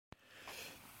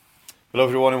Hello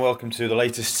everyone and welcome to the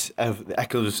latest the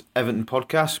Echoes Everton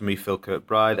podcast. Me, Phil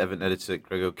Kirkbride, Everton editor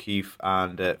Greg O'Keefe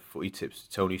and Footy Tips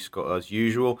Tony Scott as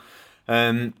usual.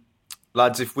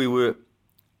 Lads, if we were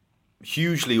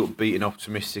hugely upbeat and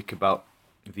optimistic about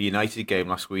the United game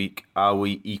last week, are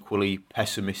we equally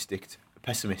pessimistic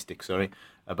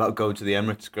about going to the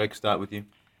Emirates? Greg, start with you.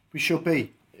 We should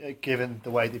be, given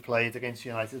the way they played against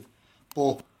United.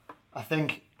 But I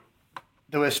think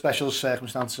there were special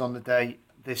circumstances on the day.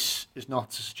 This is not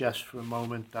to suggest for a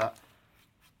moment that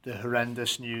the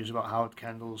horrendous news about Howard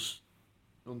Kendall's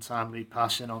untimely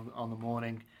passing on the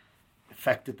morning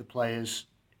affected the players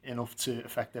enough to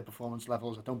affect their performance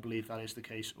levels. I don't believe that is the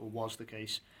case or was the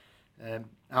case.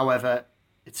 However,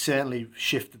 it certainly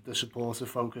shifted the supporter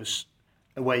focus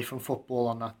away from football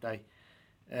on that day.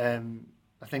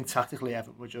 I think tactically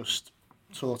Everton were just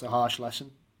taught a harsh lesson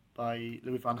by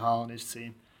Louis van Gaal and his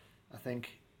team. I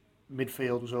think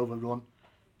midfield was overrun.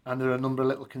 And there are a number of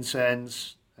little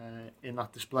concerns in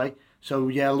that display. So,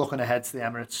 yeah, looking ahead to the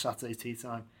Emirates Saturday tea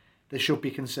time, there should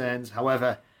be concerns.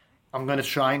 However, I'm going to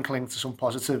try and cling to some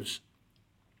positives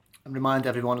and remind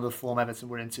everyone of the form Everton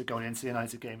were into going into the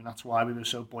United game, and that's why we were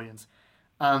so buoyant.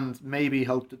 And maybe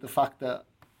hope that the fact that,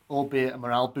 albeit a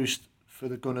morale boost for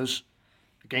the Gunners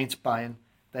against Bayern,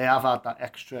 they have had that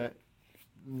extra,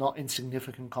 not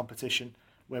insignificant competition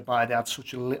whereby they had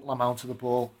such a little amount of the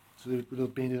ball, so they would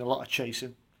have been doing a lot of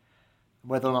chasing.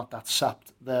 Whether or not that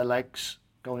sapped their legs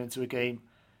going into a game,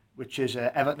 which is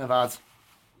Everton have had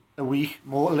a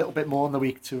little bit more than a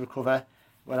week to recover,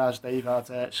 whereas they've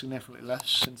had significantly less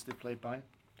since they played Bayern.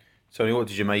 Tony, what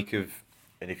did you make of,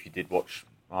 and if you did watch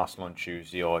Arsenal on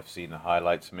Tuesday or I've seen the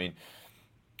highlights, I mean,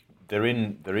 they're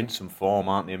in some form,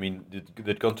 aren't they? I mean,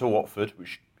 they'd gone to Watford,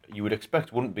 which you would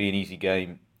expect wouldn't be an easy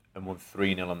game, and won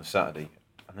 3-0 on the Saturday,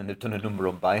 and then they've done a number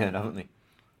on Bayern, haven't they?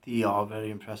 They are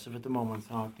very impressive at the moment,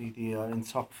 aren't they? They are in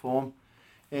top form.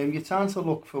 You tend to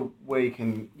look for where you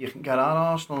can get at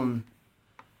Arsenal, and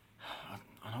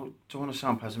I don't want to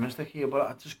sound pessimistic here, but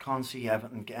I just can't see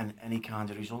Everton getting any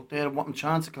kind of result there. What I'm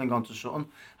trying to cling on to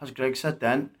something, as Greg said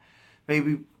then,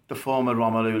 maybe the former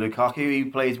Romelu Lukaku, he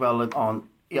played well on.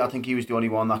 Yeah, I think he was the only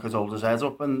one that could hold his head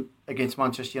up, and against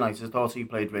Manchester United, I thought he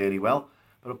played really well.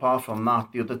 But apart from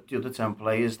that, the other 10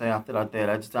 players, they had their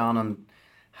heads down, and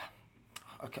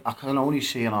I can only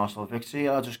see an Arsenal victory.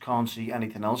 I just can't see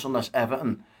anything else unless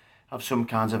Everton have some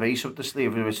kind of ace up the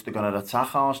sleeve with which they're going to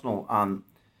attack Arsenal, and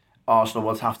Arsenal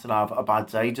will have to have a bad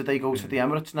day. Do they go to the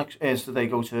Emirates next? Do they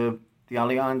go to the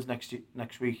Allianz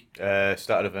next week?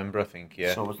 Start of November, I think.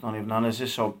 Yeah. So it's not even on, is it?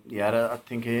 So yeah, I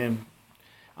think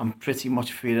I'm pretty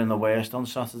much feeling the worst on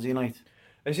Saturday night.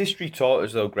 Has history taught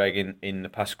us, though, Greg, in the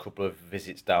past couple of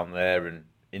visits down there, and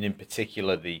in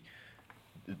particular the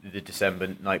December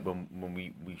night when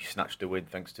we snatched a win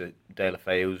thanks to De La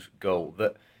Feo's goal,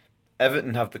 that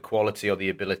Everton have the quality or the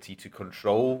ability to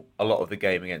control a lot of the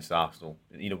game against Arsenal?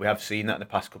 You know, we have seen that in the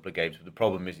past couple of games, but the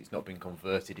problem is it's not been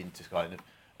converted into kind of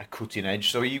a cutting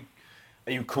edge. So are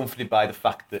you comforted by the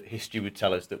fact that history would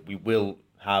tell us that we will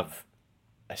have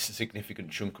a significant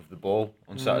chunk of the ball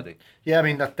on Saturday? Yeah, I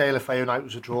mean, that De La Feo night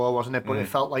was a draw, wasn't it? But it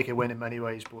felt like a win in many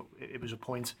ways, but it was a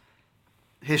point.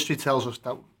 History tells us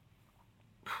that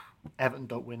Everton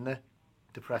don't win there,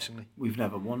 depressingly. We've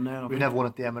never won there. We've never won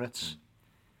at the Emirates.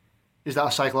 Is that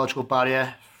a psychological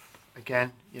barrier?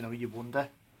 Again, you wonder.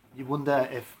 You wonder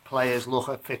if players look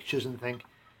at fixtures and think,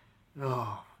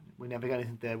 oh, we never get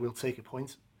anything there, we'll take a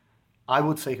point. I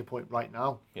would take a point right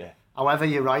now. Yeah. However,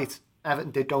 you're right, Everton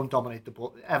did go and dominate the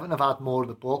ball. Everton have had more of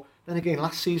the ball. Then again,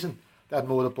 last season, they had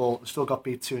more of the ball and still got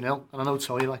beat 2-0. And I know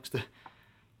Tony likes the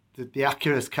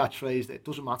accurate catchphrase that it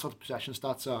doesn't matter what the possession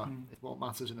stats are. It's what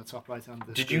matters in the top right hand.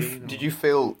 Did you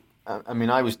feel? I mean,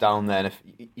 I was down there, and if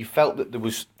you felt that there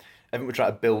was, Everton were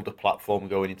trying to build a platform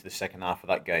going into the second half of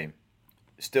that game,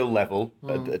 still level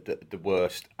at the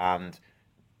worst, and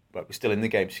but we're still in the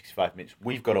game 65 minutes.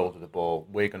 We've got hold of the ball.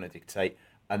 We're going to dictate,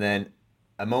 and then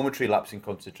a momentary lapse in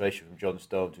concentration from John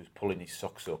Stones, who's pulling his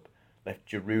socks up, left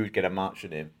Giroud get a march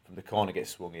on him. From the corner, gets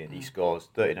swung in. He scores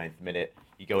 39th minute.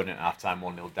 You go in at half time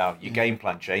 1-0 down. Your game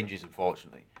plan changes,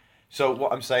 unfortunately. So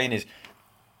what I'm saying is,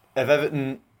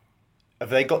 have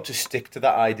they got to stick to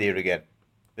that idea again?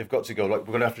 They've got to go, like,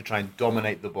 we're going to have to try and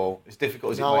dominate the ball. As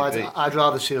difficult as it might be. I'd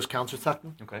rather see us counter-attack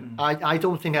them. Okay. I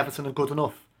don't think Everton are good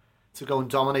enough to go and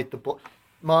dominate the ball.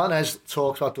 Martinez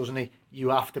talks about, doesn't he, you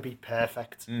have to be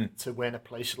perfect to win at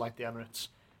places like the Emirates.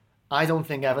 I don't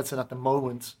think Everton at the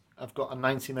moment have got a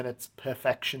 90-minute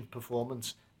perfection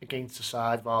performance against the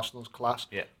side of Arsenal's class.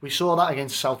 Yeah. We saw that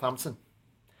against Southampton.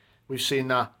 We've seen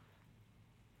that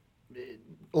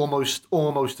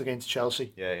almost against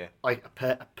Chelsea. Yeah. Like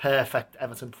a perfect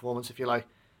Everton performance, if you like.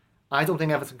 I don't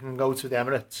think Everton can go to the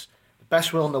Emirates, the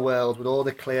best will in the world, with all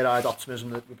the clear-eyed optimism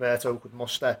that Roberto could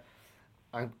muster,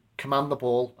 and command the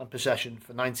ball and possession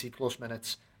for 90 plus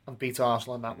minutes and beat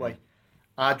Arsenal in that way.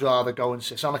 I'd rather go and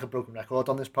see, sound like a broken record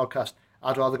on this podcast,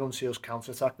 I'd rather go and see us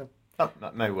counter-attack them.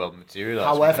 That may well materialise.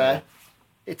 However,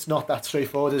 it's not that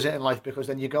straightforward, is it, in life? Because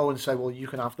then you go and say, well, you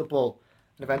can have the ball.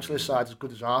 And eventually a side as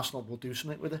good as Arsenal will do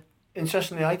something with it.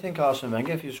 Interestingly, I think Arsene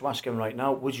Wenger, if you just ask him right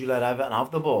now, would you let Everton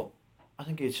have the ball? I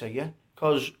think he'd say yeah.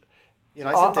 Because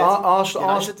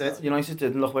United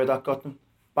did, and look where that got them.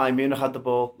 Bayern Munich had the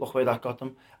ball, look where that got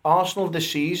them. Arsenal this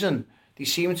season, they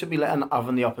seem to be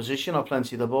having the opposition have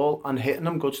plenty of the ball and hitting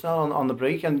them good style on the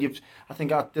break. And I think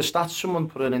the stats, someone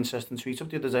put an interesting tweet up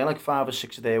the other day, like 5 or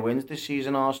 6 of their wins this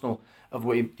season, Arsenal, of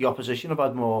where the opposition have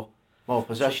had more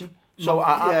possession. So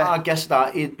I guess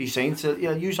that he'd be saying to,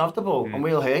 use have the ball and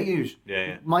we'll hit you.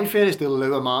 Yeah. My fear is they'll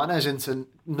lure Martinez into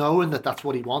knowing that that's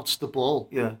what he wants, the ball.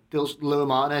 Yeah. They'll lure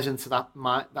Martinez into that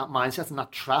mindset and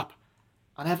that trap.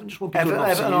 And Everton just won't be good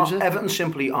enough to use it. Everton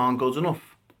simply aren't good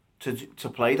enough to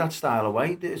play that style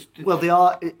away. Well, they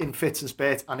are in fits and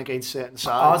spurts and against certain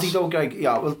sides. Are they though, Greg?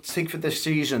 Yeah, well, take for this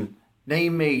season.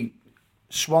 Name me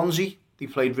Swansea, they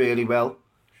played really well.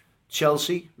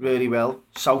 Chelsea, really well.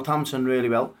 Southampton, really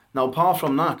well. Now, apart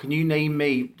from that, can you name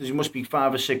me, there must be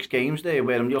 5 or 6 games there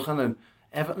where I'm looking at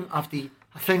Everton after...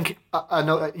 I think, I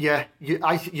know,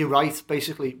 you're right,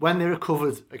 basically. When they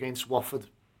recovered against Watford,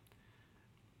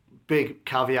 big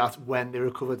caveat, when they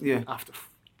recovered after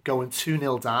going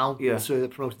 2-0 down to the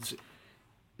promoted,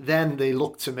 then they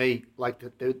looked to me like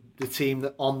the team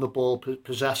that on the ball,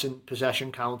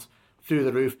 possession count through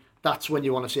the roof. That's when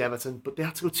you want to see Everton, but they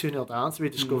had to go 2-0 down to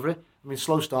rediscover it. I mean,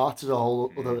 slow starts is a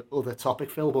whole other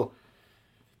topic, Phil, but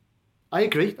I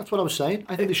agree. That's what I was saying.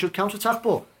 I think they should counter-attack,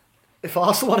 but if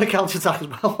Arsenal want to counter-attack as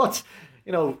well,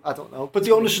 I don't know. But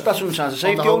the onus, that's what I'm trying to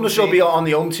say. The onus will be on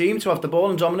the home team to have the ball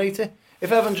and dominate it.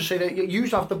 If Everton just say that, you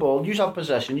have the ball, you have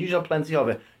possession, you have plenty of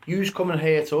it, you come and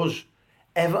hurt us,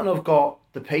 Everton have got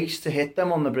the pace to hit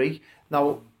them on the break.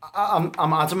 Now, I'm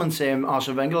adamant saying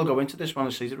Arsene Wenger will go into this one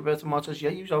and say to Roberto Martinez,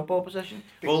 you have ball possession.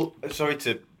 Well, sorry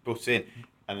to butt in,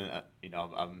 and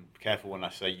I'm careful when I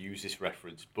say use this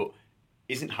reference, but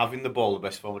isn't having the ball the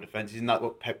best form of defence? Isn't that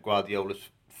what Pep Guardiola's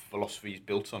philosophy is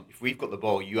built on? If we've got the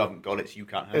ball, you haven't got it, so you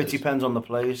can't hurt us. It depends on the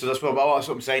players. So that's what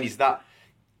I'm saying, is that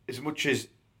as much as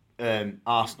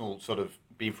Arsenal sort of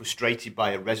being frustrated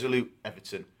by a resolute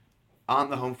Everton, aren't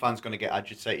the home fans going to get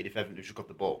agitated if Everton just got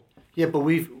the ball? Yeah, but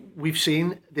we've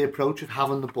seen the approach of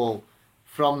having the ball.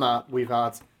 From that, we've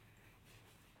had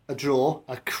a draw,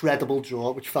 a credible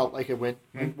draw, which felt like a win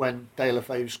when De La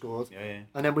Feu scored. Yeah.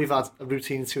 And then we've had a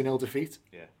routine 2-0 defeat.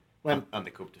 Yeah. And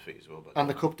the cup defeat as well. And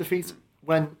the cup defeat.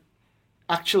 When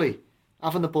actually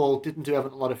having the ball didn't do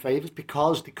Everton a lot of favours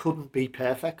because they couldn't be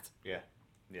perfect. Yeah.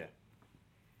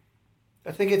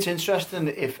 I think it's interesting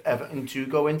if Everton do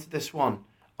go into this one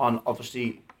on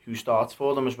obviously who starts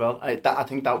for them as well. I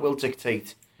think that will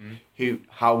dictate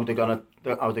how they're gonna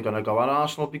go at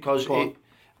Arsenal, because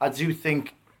I do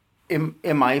think, in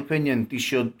my opinion, they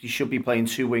should be playing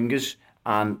 2 wingers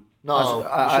and. No,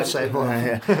 I should say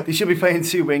that. They should be playing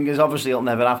 2 wingers. Obviously, it'll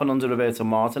never happen under Roberto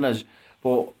Martinez,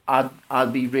 but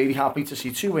I'd be really happy to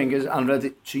see 2 wingers and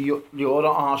ready to your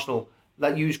Arsenal.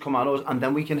 Let yous come at us, and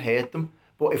then we can hurt them.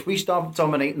 But if we start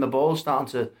dominating the ball, starting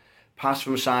to pass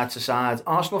from side to side,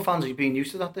 Arsenal fans have been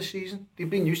used to that this season. They've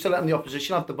been used to letting the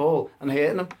opposition have the ball and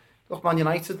hurting them. Look, Man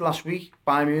United last week,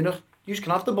 Bayern Munich, you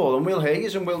can have the ball and we'll hurt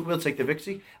you and we'll take the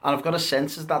victory. And I've got a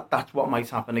sense that that's what might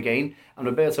happen again. And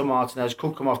Roberto Martinez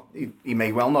could come off, he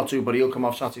may well not do, but he'll come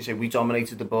off Saturday and say, we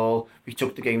dominated the ball, we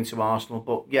took the game to Arsenal.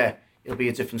 But yeah, it'll be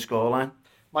a different scoreline.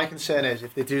 My concern is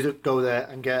if they do go there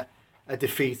and get a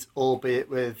defeat, albeit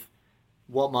with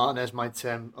what Martinez might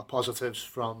term are positives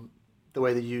from the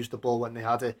way they used the ball when they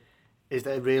had it, is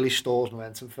that it really stores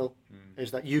momentum, Phil.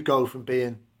 Is that you go from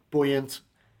being buoyant,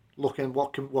 looking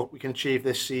what we can achieve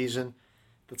this season,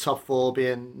 the top 4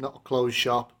 being not a closed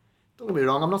shop. Don't get me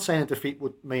wrong, I'm not saying a defeat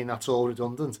would mean that's all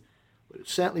redundant, but it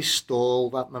certainly stall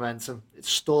that momentum. It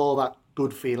stall that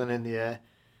good feeling in the air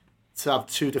to have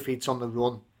 2 defeats on the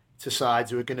run to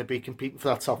sides who are going to be competing for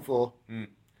that top 4.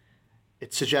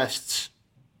 It suggests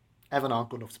Everton aren't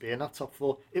good enough to be in that top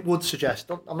 4. It would suggest,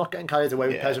 I'm not getting carried away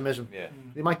with pessimism. Yeah.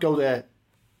 They might go there,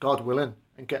 God willing,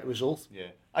 and get a result. Yeah.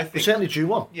 I think, they certainly do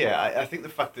one. Yeah, I think the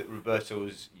fact that Roberto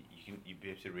was, you'll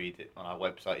be able to read it on our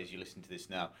website as you listen to this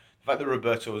now, the fact that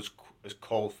Roberto has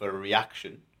called for a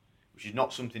reaction which is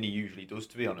not something he usually does,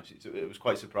 to be honest. It was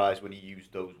quite surprised when he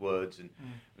used those words, and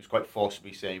was quite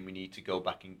forcibly saying we need to go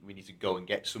back and we need to go and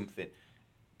get something.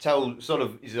 Sort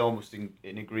of is almost in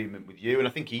agreement with you, and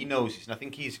I think he knows this, and I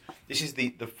think this is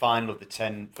the final of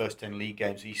the first 10 league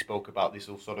games he spoke about. This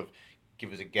will sort of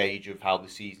give us a gauge of how the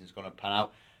season's going to pan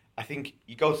out. I think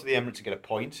you go to the Emirates to get a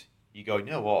point, you go, you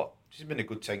know what, this has been a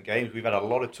good 10 games, we've had a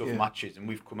lot of tough matches and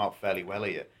we've come out fairly well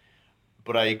here.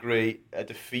 But I agree, a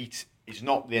defeat is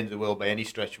not the end of the world by any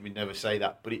stretch, and we'd never say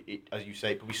that, but it as you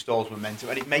say, it probably stalls momentum,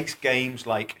 and it makes games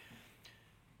like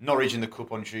Norwich in the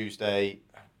Cup on Tuesday,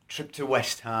 trip to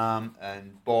West Ham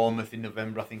and Bournemouth in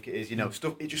November, I think it is,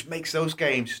 stuff, it just makes those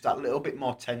games just that little bit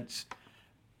more tense.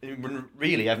 When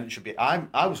really, Everton should be.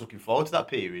 I was looking forward to that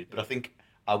period, but I think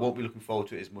I won't be looking forward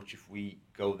to it as much if we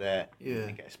go there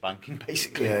and get a spanking,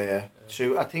 basically. Yeah.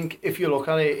 So I think if you look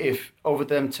at it, if over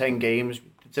them 10 games,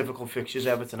 the difficult fixtures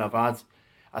Everton have had,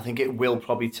 I think it will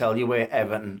probably tell you where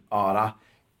Everton are at.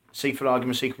 Say for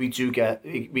argument's sake, we get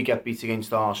beat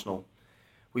against Arsenal.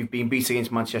 We've been beat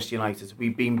against Manchester United.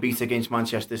 We've been beat against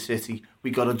Manchester City.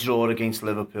 We got a draw against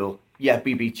Liverpool. Yeah,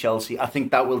 we beat Chelsea. I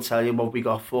think that will tell you what we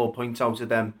got 4 points out of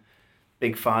them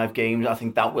big 5 games. I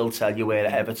think that will tell you where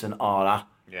Everton are at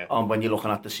when you're looking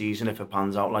at the season, if it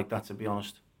pans out like that, to be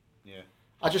honest. Yeah.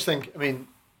 I just think,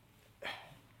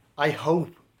 I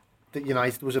hope that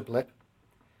United was a blip.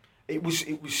 It was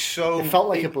so... It felt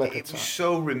like a blip. It was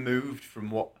so removed from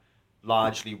what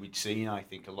largely we'd seen, I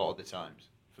think, a lot of the times.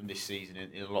 From this season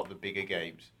in a lot of the bigger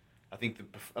games. I think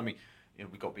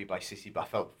we got beat by City, but I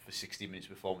felt for 60 minutes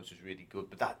performance was really good.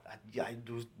 But there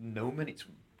was no minutes,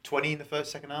 20 in the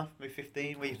second half, maybe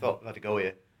 15, where you thought we had to go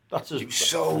here. It was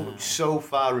so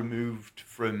far removed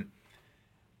from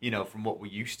what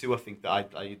we're used to. I think that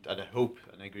I'd hope,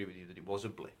 and I agree with you, that it was a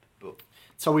blip. But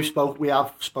so we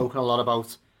have spoken a lot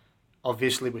about,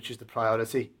 obviously, which is the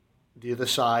priority, the other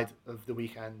side of the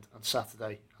weekend and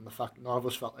Saturday, and the fact that none of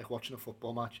us felt like watching a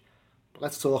football match. But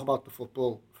let's talk about the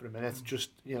football for a minute.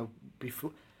 Just,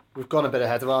 before we've gone a bit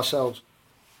ahead of ourselves.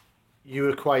 You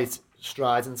were quite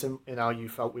strident in how you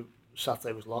felt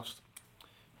Saturday was lost.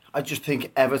 I just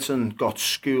think Everton got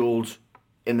schooled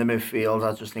in the midfield.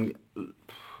 I just think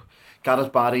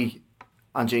Gareth Barry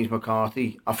and James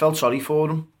McCarthy, I felt sorry for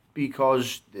them,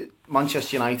 because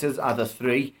Manchester United had a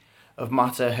 3 of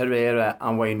Mata, Herrera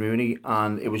and Wayne Rooney,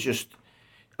 and it was just,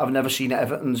 I've never seen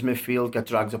Everton's midfield get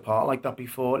dragged apart like that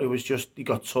before. It was just, he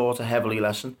got taught a heavily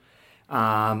lesson.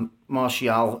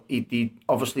 Martial, he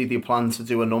obviously they planned to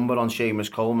do a number on Seamus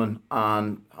Coleman,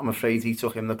 and I'm afraid he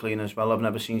took him the clean as well. I've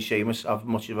never seen Seamus have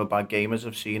much of a bad game as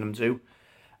I've seen him do.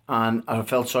 And I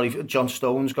felt sorry for John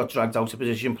Stones, got dragged out of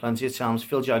position plenty of times.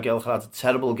 Phil Jagielka had a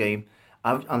terrible game.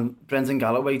 And Brendan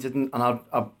Galloway didn't, and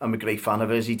I'm a great fan of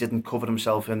his, he didn't cover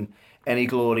himself in any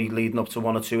glory leading up to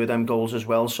 1 or 2 of them goals as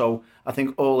well. So I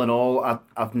think all in all,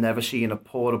 I've never seen a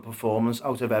poorer performance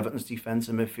out of Everton's defence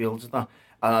and midfield.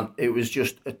 And it was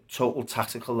just a total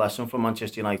tactical lesson from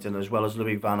Manchester United, as well as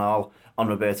Louis van Gaal and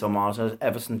Roberto Martinez.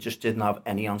 Everton just didn't have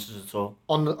any answers at all.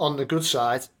 On the good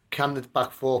side, can the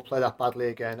back four play that badly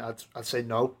again? I'd say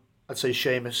no. I'd say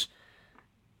Seamus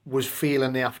was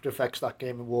feeling the after effects that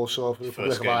game in Warsaw for the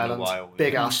Republic of Ireland.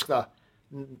 Big ask that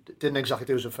didn't exactly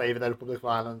do us a favour, the Republic of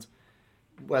Ireland.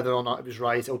 Whether or not it was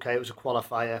right, okay, it was a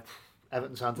qualifier.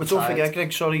 Everton's hands. But don't forget,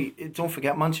 Greg. Don't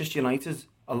forget Manchester United.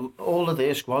 All of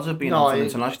their squads have been out for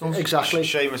internationals. Exactly.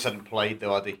 Seamus hadn't played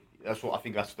though, had he?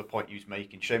 That's the point he was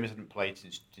making. Seamus hadn't played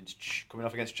since coming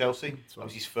off against Chelsea. That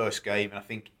was his first game, and I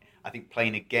think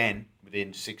playing again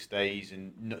within 6 days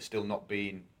and still not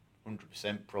being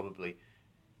 100% probably.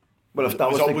 Well, if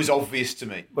that was obvious to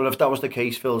me. Well, if that was the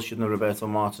case, Phil, shouldn't have Roberto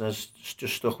Martinez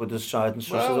just stuck with his side and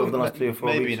susses over the last 3 or 4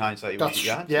 weeks? Maybe in hindsight he wishes he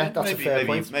had. Yeah, that's a fair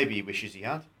point. Maybe he wishes he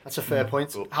had. That's a fair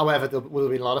point. But, however, there would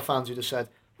have been a lot of fans who'd have said,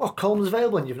 well, Coleman's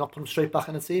available and you've not put him straight back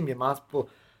in the team, you're mad. But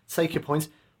take your point.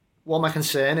 What my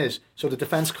concern is, so the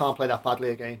defence can't play that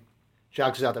badly again.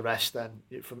 Jags has had a rest then.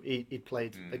 He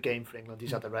played a game for England.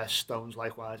 He's had a rest. Stones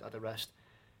likewise had a rest.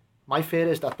 My fear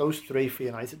is that those 3 for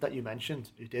United that you mentioned,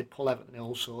 who did pull Everton in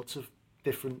all sorts of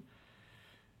different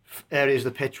areas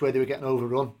of the pitch where they were getting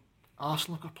overrun.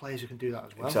 Arsenal have got players who can do that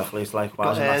as well. Exactly, it's like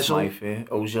that's my fear.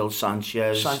 Ozil,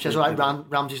 Sanchez, right?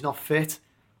 Ramsey's not fit,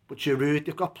 but Giroud,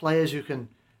 they've got players who can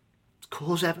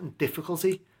cause Everton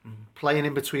difficulty playing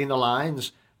in between the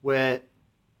lines, where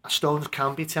Stones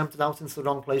can be tempted out into the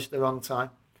wrong place at the wrong time.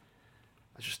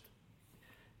 I just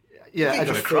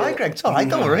cry, Greg. It's all right,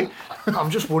 don't worry.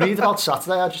 I'm just worried about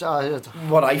Saturday.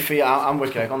 What I fear, I'm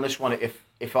with Greg on this one.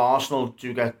 If Arsenal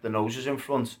do get the noses in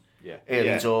front,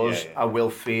 early doors. Yeah. I will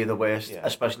fear the worst,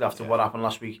 especially after Yeah. what happened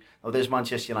last week. Now, there's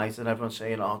Manchester United, and everyone's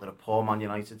saying, oh, they're a poor Man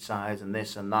United side and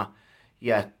this and that.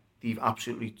 Yeah, they've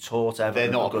absolutely taught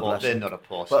everyone a good lesson. They're not a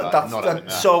poor But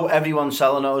side. so everyone's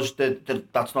telling us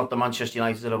that that's not the Manchester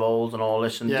United of old and all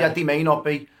this. And yeah, they may not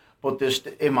be, but there's,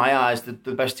 in my eyes, the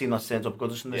best team that's turned up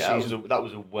goodness in this season. That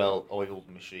was a well-oiled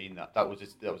machine. That was a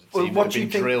team that had been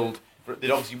drilled.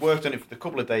 They'd obviously worked on it for the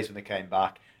couple of days when they came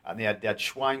back, and they had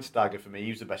Schweinsteiger. For me,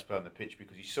 he was the best player on the pitch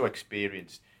because he's so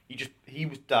experienced. He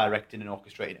was directing and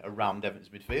orchestrating around Everton's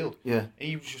midfield. Yeah, and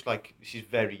he was just like, this is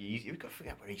very easy. We've got to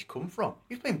forget where he's come from.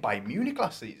 He was playing Bayern Munich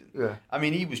last season. Yeah, I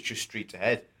mean, he was just street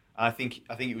ahead. And I think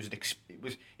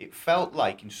it felt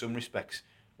like in some respects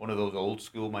one of those old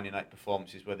school Man United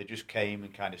performances where they just came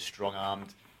and kind of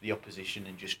strong-armed the opposition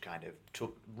and just kind of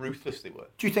took ruthless they were.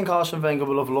 Do you think Arsene Wenger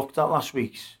will have looked at last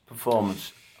week's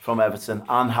performance from Everton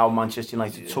and how Manchester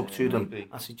United took to them?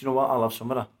 I said, do you know what, I'll have some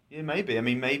of that. Yeah, maybe. I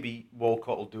mean, maybe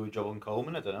Walcott will do a job on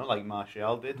Coleman. I don't know, like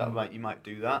Martial did. You might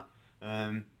do that.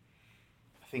 I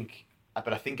think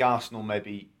Arsenal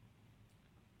maybe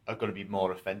are going to be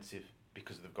more offensive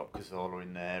because they've got Cazorla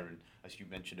in there, and as you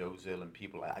mentioned, Ozil and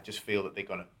people. I just feel that they're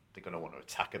going to want to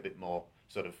attack a bit more,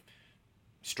 sort of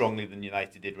strongly than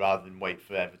United did, rather than wait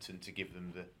for Everton to give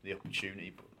them the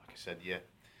opportunity. But like I said,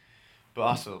 but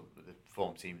Arsenal are the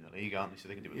form team in the league, aren't they? So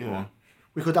they can do what they want.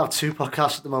 We could have 2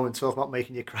 podcasts at the moment talking about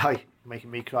making you cry,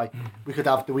 making me cry. We could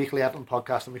have the weekly Everton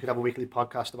podcast, and we could have a weekly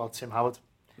podcast about Tim Howard.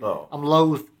 Oh. I'm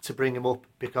loath to bring him up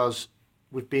because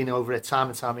we've been over it time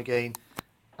and time again,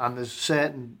 and there's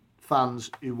certain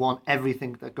fans who want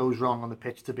everything that goes wrong on the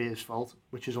pitch to be his fault,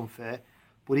 which is unfair.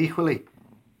 But equally,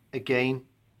 again,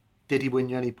 did he win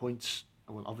you any points?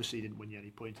 Well, obviously he didn't win you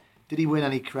any points. Did he win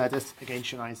any credit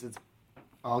against United?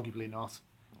 Arguably not.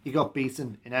 He got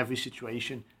beaten in every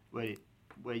situation where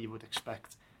you would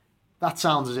expect. That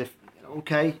sounds as if,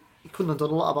 okay, he couldn't have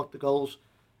done a lot about the goals.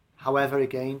 However,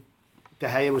 again, De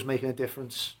Gea was making a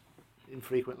difference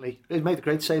infrequently. He made a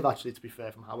great save, actually, to be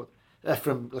fair,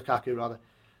 from Lukaku, rather.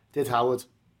 Did Howard?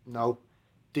 No.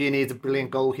 Do you need a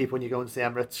brilliant goalkeeper when you go into the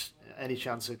Emirates? Any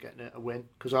chance of getting a win?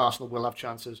 Because Arsenal will have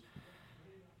chances.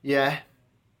 Yeah.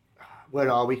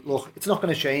 Where are we? Look, it's not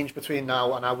going to change between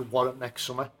now and I would warrant next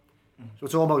summer. So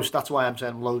it's almost, that's why I'm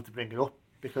saying I'm loath to bring it up,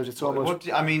 because it's almost...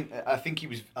 I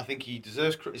think he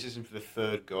deserves criticism for the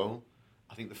third goal.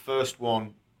 I think the first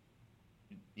one,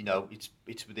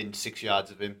 it's within 6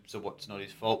 yards of him, so what's not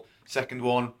his fault. Second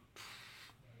one,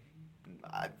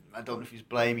 I don't know if he's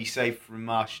blame. He saved from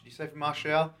Martial. Did he save from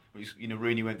Martial?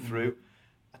 Rooney went through.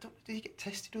 Did he get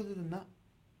tested other than that?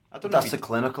 I don't know. That's the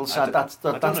clinical side. That's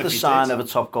the sign of a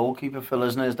top goalkeeper, Phil,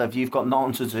 isn't it? Is that if you've got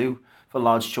nothing to do for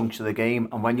large chunks of the game,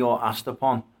 and when you're asked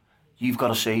upon, you've got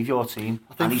to save your team,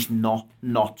 and he's not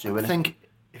doing it. I think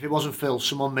if it wasn't Phil,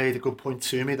 someone made a good point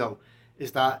to me though,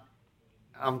 is that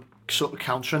I'm sort of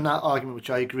countering that argument, which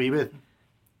I agree with.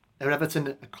 Are Everton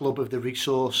a club of the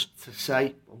resource to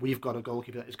say, well, we've got a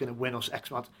goalkeeper that is going to win us X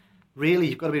amount? Really,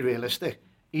 you've got to be realistic.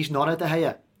 He's not a De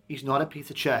Gea. He's not a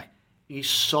Peter Cech. He's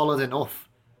solid enough.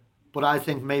 But I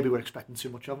think maybe we're expecting too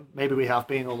much of him. Maybe we have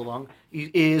been all along.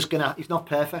 He's not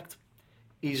perfect.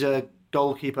 He's a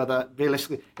goalkeeper that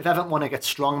realistically, if Everton want to get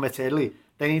strong materially,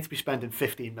 they need to be spending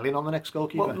 15 million on the next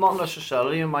goalkeeper. Well, not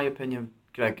necessarily, in my opinion,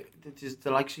 Greg.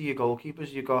 The likes of your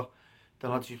goalkeepers, you've got the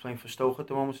lads who's playing for Stoke at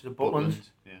the moment, the Butland.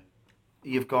 Yeah.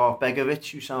 You've got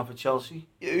Begovic, who's signed for Chelsea.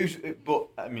 Yeah, but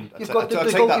I mean, You've I take that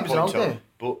goalkeepers point out there.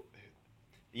 But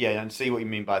yeah, and see what you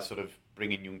mean by sort of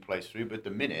bringing young players through. But at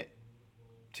the minute,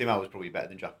 Tim Howard's probably better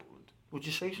than Jack Butland. Would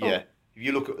you say so? Yeah. If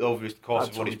you look at over the course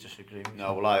of what he's... disagree with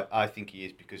No, well, I think he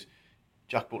is, because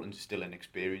Jack Butland's still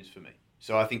inexperienced for me.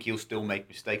 So I think he'll still make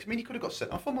mistakes. I mean, he could have got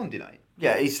sent off on Monday night.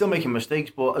 Yeah, he's still making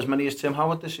mistakes, but as many as Tim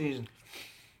Howard this season.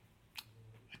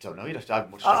 I don't know. You'd have to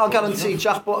have much. I'll guarantee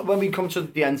when we come to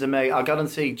the end of May, I'll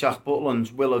guarantee Jack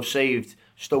Butland will have saved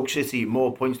Stoke City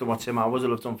more points than what Tim Howard will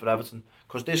have done for Everton.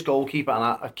 Because this goalkeeper,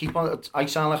 and I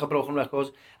sound like a broken record,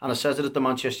 and I said it at the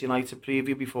Manchester United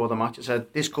preview before the match. I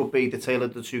said this could be the tale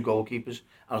of the two goalkeepers,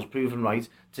 and I was proven right.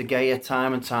 De Gea,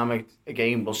 time and time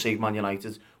again, will save Man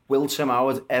United. Will Tim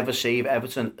Howard ever save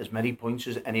Everton as many points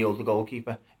as any other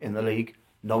goalkeeper in the league?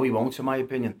 No, he won't, in my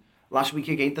opinion. Last week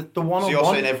again, the one-on-one... So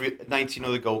you're saying every 19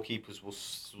 other goalkeepers will...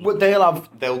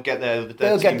 They'll get their...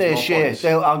 They'll get their share.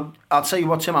 I'll tell you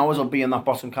what, Tim Howard will be in that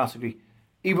bottom category.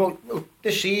 He won't...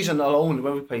 This season alone,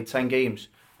 when we played 10 games,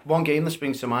 one game that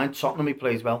springs to mind, Tottenham, he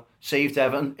played well, saved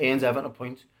Everton, earned Everton a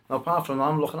point. Now, apart from that,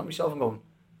 I'm looking at myself and going,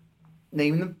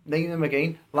 name them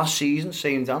again. Last season,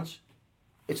 same dance.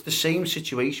 It's the same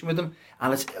situation with him.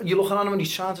 And you're looking at him and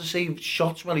he's trying to save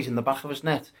shots while he's in the back of his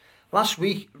net. Last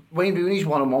week, Wayne Rooney's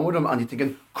one-on-one with him, and you're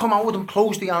thinking, come out with him,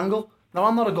 close the angle. Now,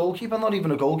 I'm not a goalkeeper, I'm not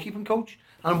even a goalkeeping coach.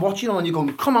 And I'm watching him, and you're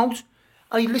going, come out.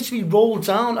 And he literally rolled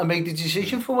down and made the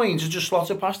decision for Wayne to just slot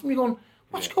it past him. You're going,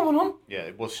 what's going on? Yeah,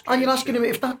 it was strange. And you're asking him,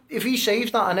 if he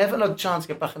saves that and Everton had a chance to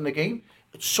get back in the game,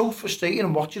 it's so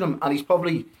frustrating watching him, and he's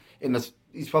probably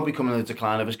coming in the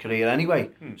decline of his career anyway.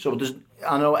 So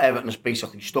I know Everton is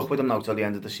basically stuck with him now till the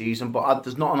end of the season, but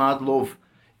there's nothing I'd love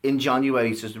in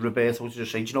January to Roberto to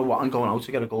just say, do you know what, I'm going out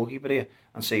to get a goalkeeper here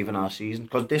and saving our season,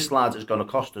 because this lad is going to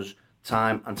cost us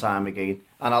time and time again,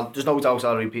 and there's no doubt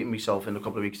I'll repeat myself in a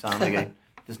couple of weeks' time again.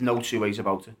 There's no two ways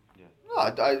about it. Yeah.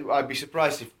 No, I'd be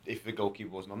surprised if the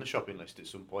goalkeeper wasn't on the shopping list at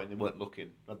some point and they weren't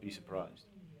looking. I'd be surprised,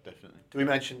 definitely. Do we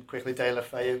mention quickly De La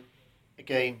Feu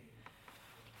again?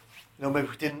 You know, maybe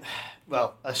we didn't.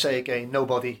 Well, I say again,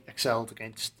 nobody excelled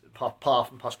against, apart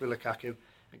from possibly Lukaku,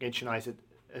 against United.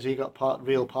 Has he got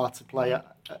real part to play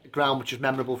at a ground which is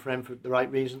memorable for him for the right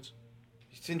reasons?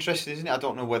 It's interesting, isn't it? I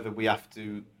don't know whether we have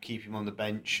to keep him on the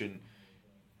bench and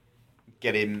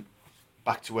get him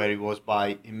back to where he was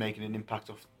by him making an impact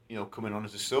of, coming on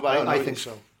as a sub. I think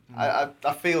so.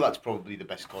 I feel that's probably the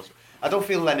best course. I don't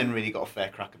feel Lennon really got a fair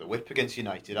crack at the whip against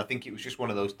United. I think it was just one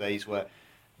of those days where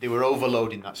they were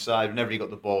overloading that side. Whenever he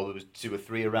got the ball, there was 2 or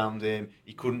 3 around him.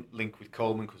 He couldn't link with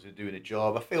Coleman because they're doing a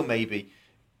job. I feel maybe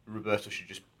Roberto should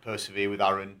just persevere with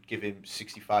Aaron, give him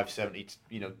 65, 70,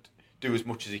 do as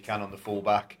much as he can on the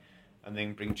full-back, and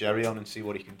then bring Jerry on and see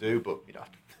what he can do. But,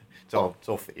 it's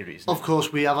all theory, isn't it? Of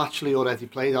course, we have actually already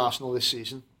played Arsenal this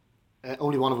season.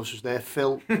 Only one of us was there,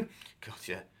 Phil. God,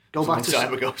 yeah. Go back to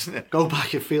time ago, isn't it? Go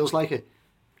back, it feels like it.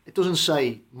 It doesn't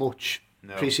say much.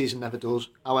 No. Pre-season never does.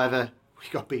 However, we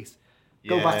got beat.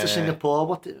 Go back to Singapore.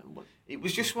 What? It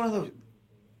was just one of those.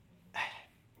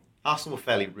 Arsenal were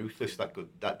fairly ruthless that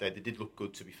day. They did look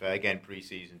good, to be fair. Again,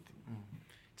 pre-season,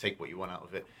 take what you want out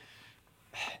of it.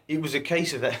 It was a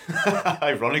case of,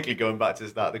 ironically, going back to the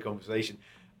start of the conversation,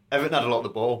 Everton had a lot of the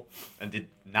ball and did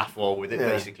naff all with it,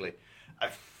 basically.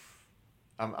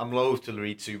 I'm loath to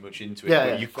read too much into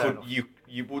it, but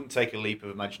you wouldn't take a leap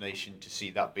of imagination to see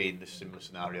that being the similar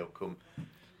scenario come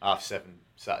 7:30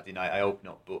 Saturday night. I hope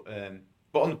not,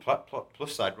 but on the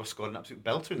plus side, Ross scored an absolute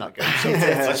belter in that game, so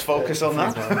let's focus on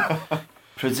that.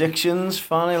 Predictions,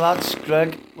 finally, lads.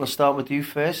 Greg, we'll start with you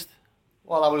first.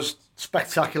 Well, I was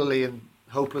spectacularly and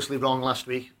hopelessly wrong last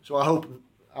week, so I hope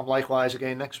I'm likewise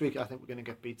again next week. I think we're going to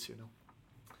get beat 2-0.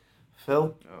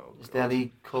 Phil, is there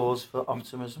any cause for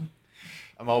optimism?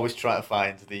 I'm always trying to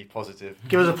find the positive.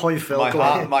 Give us a point, Phil.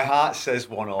 My heart says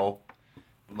 1-1,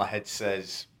 but my head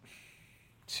says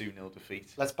 2-0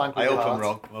 defeat. Let's bank with I your hope heart. I'm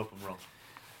wrong. I hope I'm wrong.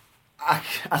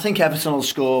 I think Everton will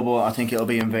score, but I think it'll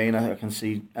be in vain. I can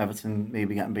see Everton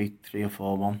maybe getting beat 3 or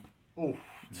 4-1. Oh,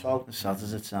 so as sad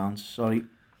as it sounds. Sorry.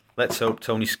 Let's hope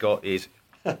Tony Scott is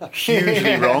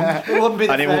hugely wrong. It wouldn't be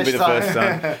the first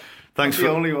time. Thanks the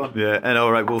only one. Yeah, and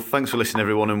all right. Well, thanks for listening,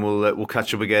 everyone, and we'll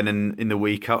catch up again in the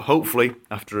week. Hopefully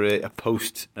after a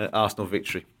post Arsenal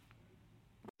victory.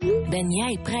 Ben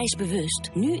jij prijsbewust?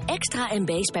 Nu extra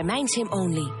MB's bij Mijn Sim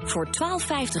Only. Voor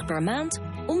 €12,50 per maand,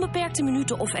 onbeperkte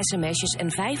minuten of sms'jes en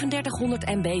 3500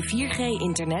 MB 4G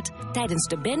internet tijdens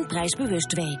de Ben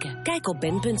Prijsbewust weken. Kijk op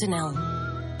ben.nl.